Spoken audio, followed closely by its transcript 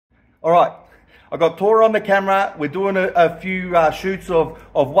All right, I got Tora on the camera. We're doing a few shoots of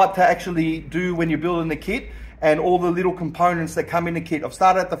what to actually do when you're building the kit and all the little components that come in the kit. I've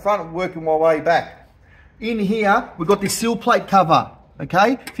started at the front and working my way back. In here, we've got this sill plate cover,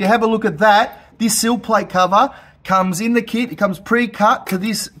 okay? If you have a look at that, this sill plate cover comes in the kit. It comes pre-cut to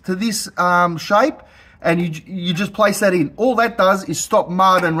this shape, and you just place that in. All that does is stop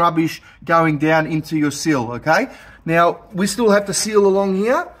mud and rubbish going down into your sill, okay? Now, we still have to seal along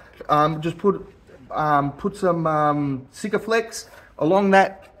here. Just put some Sikaflex along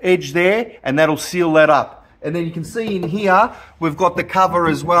that edge there, and that'll seal that up. And then you can see in here, we've got the cover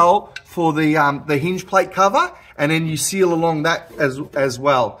as well for the hinge plate cover, and then you seal along that as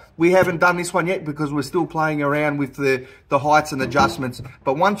well. We haven't done this one yet because we're still playing around with the heights and adjustments.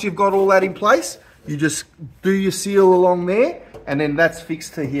 But once you've got all that in place, you just do your seal along there, and then that's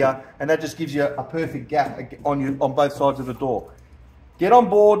fixed to here, and that just gives you a perfect gap on both sides of the door. Get on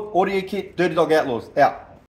board, order your kit, Dirty Dog Outlaws, out.